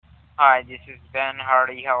Hi, this is Ben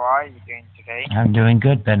Hardy. How are you doing today? I'm doing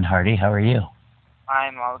good, Ben Hardy. How are you?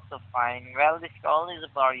 I'm also fine. Well, this call is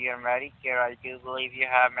about your Medicare. I do believe you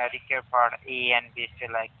have Medicare Part A and B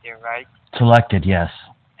selected, right? Selected, yes.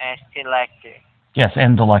 Selected. Yes,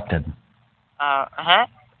 and elected. Huh?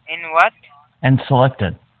 In what? And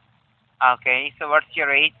selected. Okay, so what's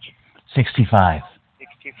your age? 65.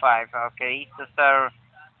 65. Okay, so sir,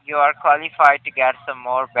 you are qualified to get some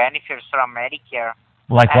more benefits from Medicare.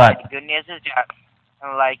 Like And what? the good news is that,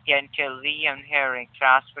 like dental, vision, hearing,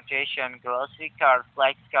 transportation, grocery card,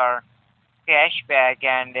 flex card, cashback,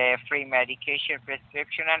 and free medication,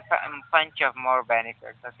 prescription, and bunch of more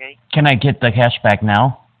benefits. Okay. Can I get the cash back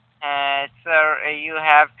now? Sir, you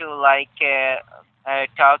have to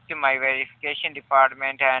talk to my verification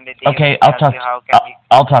department, and they Okay, will tell you how can you.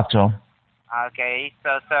 I'll talk to him. Okay.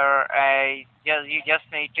 So, sir, you just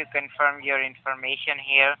need to confirm your information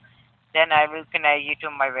here. Then I will connect you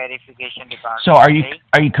to my verification department. So okay?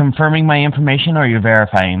 are you confirming my information or are you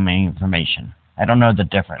verifying my information? I don't know the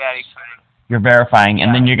difference. Verifying. You're verifying,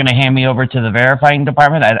 and then you're going to hand me over to the verifying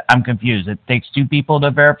department? I'm confused. It takes two people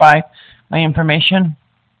to verify my information?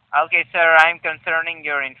 Okay, sir, I'm concerning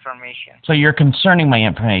your information. So you're concerning my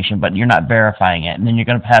information, but you're not verifying it, and then you're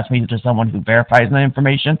going to pass me to someone who verifies my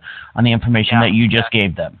information on the information that you just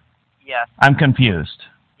gave them. Yes. I'm confused.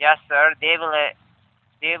 Yes, sir.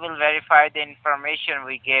 They will verify the information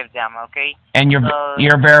we gave them. Okay. And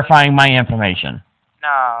you're verifying my information.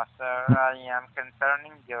 No, sir. I am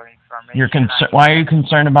concerning your information. Why are you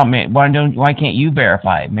concerned about me? Why can't you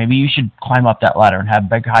verify? Maybe you should climb up that ladder and have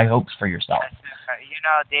big high hopes for yourself. Yes, you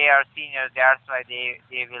know they are seniors. That's why they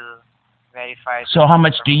will verify. So how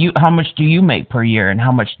much do you make per year, and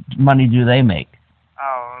how much money do they make?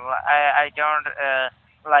 Oh, I don't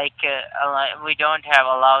we don't have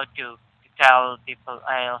allowed to tell people.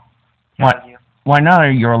 I'll tell you. Why not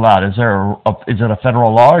are you allowed? Is it a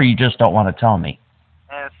federal law, or you just don't want to tell me?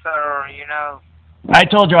 Sir, you know. I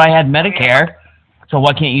told you I had Medicare, so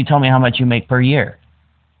why can't you tell me how much you make per year?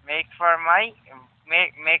 Make for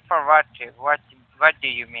what? What do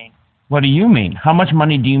you mean? What do you mean? How much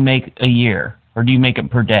money do you make a year, or do you make it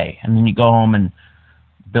per day, and then you go home and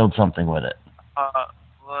build something with it?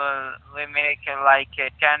 Well, we make $10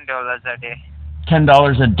 a day.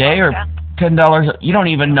 $10 a day, or $10? You don't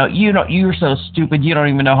even know. You're so stupid. You don't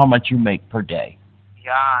even know how much you make per day.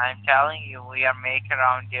 Yeah, I'm telling you, we are making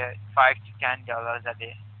around $5 to $10 a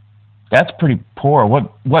day. That's pretty poor.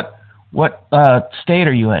 What state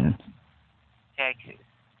are you in? Texas.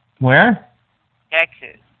 Where?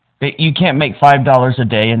 Texas. You can't make $5 a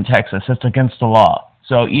day in Texas. It's against the law.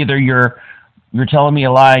 So either you're telling me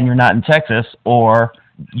a lie and you're not in Texas, or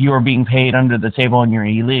you're being paid under the table and you're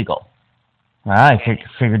illegal. Well, I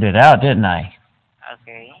figured it out, didn't I?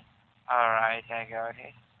 Okay. All right, I got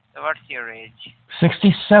it. So what's your age?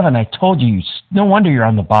 67. I told you. No wonder you're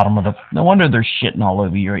on the bottom of the. No wonder they're shitting all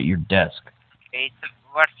over you at your desk. Okay, so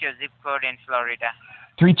what's your zip code in Florida?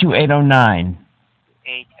 32809.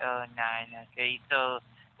 809. Okay, so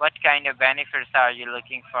what kind of benefits are you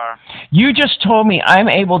looking for? You just told me I'm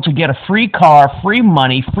able to get a free car, free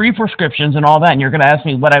money, free prescriptions, and all that, and you're going to ask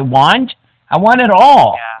me what I want? I want it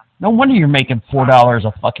all. Yeah. No wonder you're making $4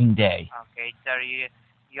 a fucking day. Okay, sir,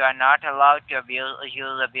 you are not allowed to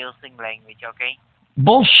use abusing language, okay?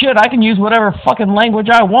 Bullshit, I can use whatever fucking language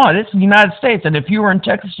I want. It's the United States, and if you were in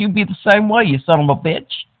Texas, you'd be the same way, you son of a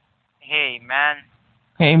bitch. Hey, man.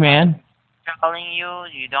 Hey, man. I'm telling you,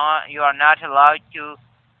 you are not allowed to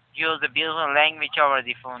use abusing language over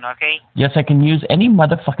the phone, okay? Yes, I can use any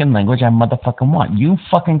motherfucking language I motherfucking want. You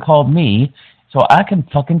fucking called me, so I can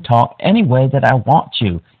fucking talk any way that I want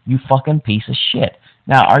to. You fucking piece of shit.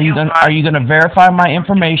 Now, are you gonna verify my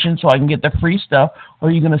information so I can get the free stuff, or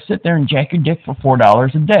are you gonna sit there and jack your dick for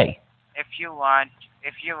 $4 a day? If you want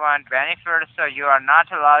benefits, so you are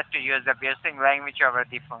not allowed to use abusing language over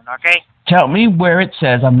the phone, okay? Tell me where it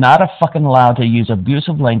says I'm not fucking allowed to use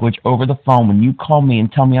abusive language over the phone when you call me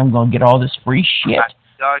and tell me I'm gonna get all this free shit.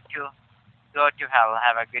 Go to hell.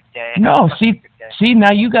 Have a good day. No, see,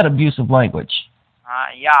 now you got abusive language.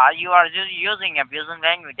 Yeah, you are just using abusing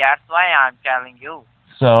language. That's why I'm telling you.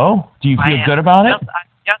 So, do you feel good about it?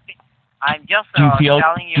 I'm just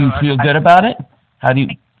telling you. Do you feel good about it? How do you?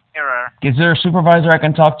 Is there a supervisor I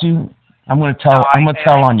can talk to? I'm gonna tell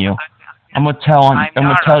on you. I'm gonna tell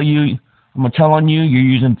on you. You're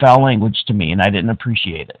using foul language to me, and I didn't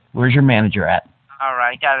appreciate it. Where's your manager at? All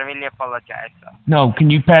right, I really apologize, sir. No, can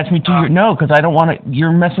you pass me to your? No, because I don't want to.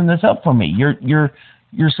 You're messing this up for me.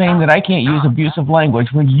 You're saying that I can't use abusive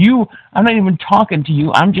language when I'm not even talking to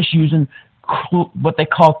you. I'm just using what they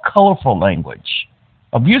call colorful language.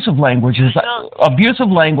 Abusive language is abusive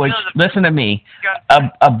language. Listen to me.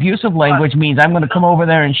 Abusive language means I'm going to come over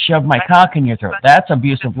there and shove my cock in your throat. That's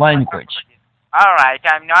abusive language. All right,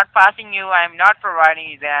 I'm not passing you. I'm not providing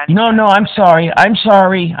you that. No, I'm sorry. I'm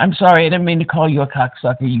sorry. I didn't mean to call you a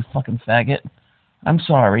cocksucker, you fucking faggot. I'm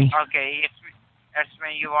sorry. Okay, it's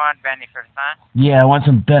when you want benefits, huh? Yeah, I want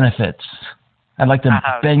some benefits. I'd like to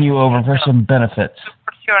bend you over for some benefits.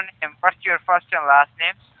 What's your name? What's your first and last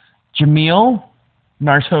name? Jamil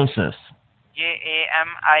Narcosis.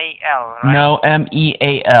 Jamil, right? No,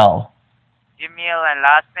 Meal. Jamil and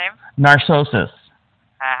last name? Narcosis.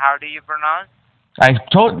 How do you pronounce? I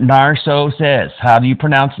told Narcosis. How do you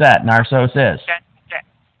pronounce that? Narcosis.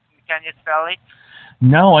 Can you spell it?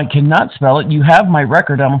 No, I cannot spell it. You have my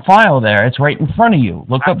record on file there. It's right in front of you.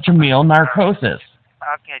 Look up Jamil Narcosis.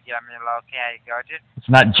 Okay, Jamil. Okay, I got it. It's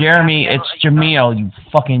not Jeremy. It's Jamil. You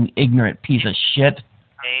fucking ignorant piece of shit.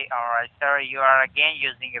 Hey, all right, sir. You are again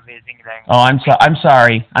using abusing language. Oh, I'm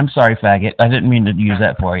sorry. I'm sorry, faggot. I didn't mean to use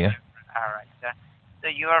that for you. All right, sir. So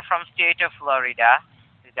you are from state of Florida.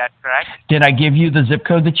 Is that correct? Did I give you the zip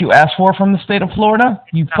code that you asked for from the state of Florida?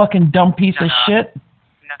 You fucking dumb piece of shit.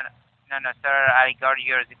 No, sir. I got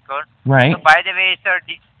your zip code. Right. So, by the way, sir,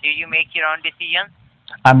 do you make your own decisions?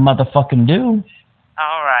 I motherfucking do.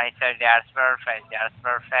 All right, sir. That's perfect. That's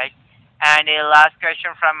perfect. And a last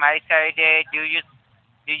question from my side.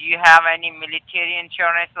 Do you have any military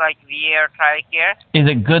insurance like VA or TRICARE? Is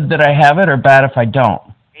it good that I have it or bad if I don't?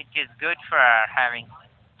 It is good for having.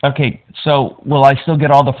 Okay, so will I still get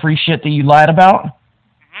all the free shit that you lied about?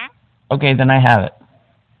 Mm-hmm. Okay, then I have it.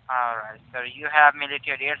 All right, sir. You have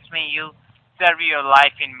military. It's mean you serve your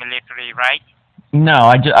life in military, right? No,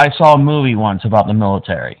 I saw a movie once about the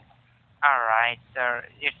military. All right, sir.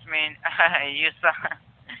 It's mean you saw.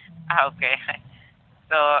 Okay.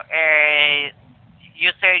 So,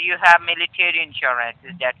 you said you have military insurance.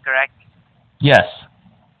 Is that correct? Yes.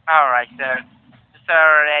 All right, sir.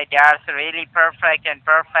 Sir, that's really perfect and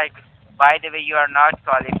perfect. By the way, you are not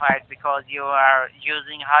qualified because you are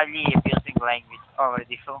using highly abusing language over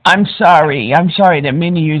the phone. I'm sorry. I didn't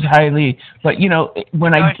mean to use highly, but you know,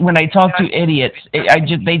 when I talk to idiots,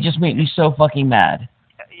 they just make me so fucking mad.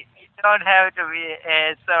 You don't have to be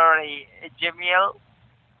sorry, Jamil.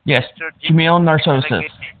 Yes, Jamil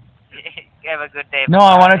Narcosis. Have a good day. No,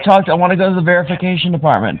 I want to go to the verification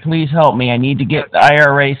department. Please help me. I need to get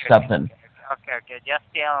IRA something. Okay. Just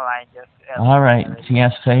stay online. All right.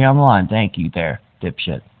 Yes, stay online. Thank you there,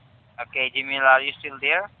 dipshit. Okay, Jamil, are you still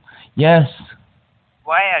there? Yes.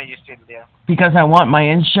 Why are you still there? Because I want my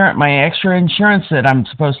extra insurance that I'm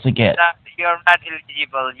supposed to get. You're not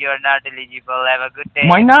eligible. You're not eligible. Have a good day.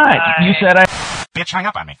 Why not? Bye. You said I... Bitch, hang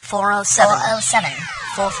up on me. 407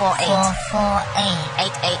 448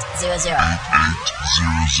 8800.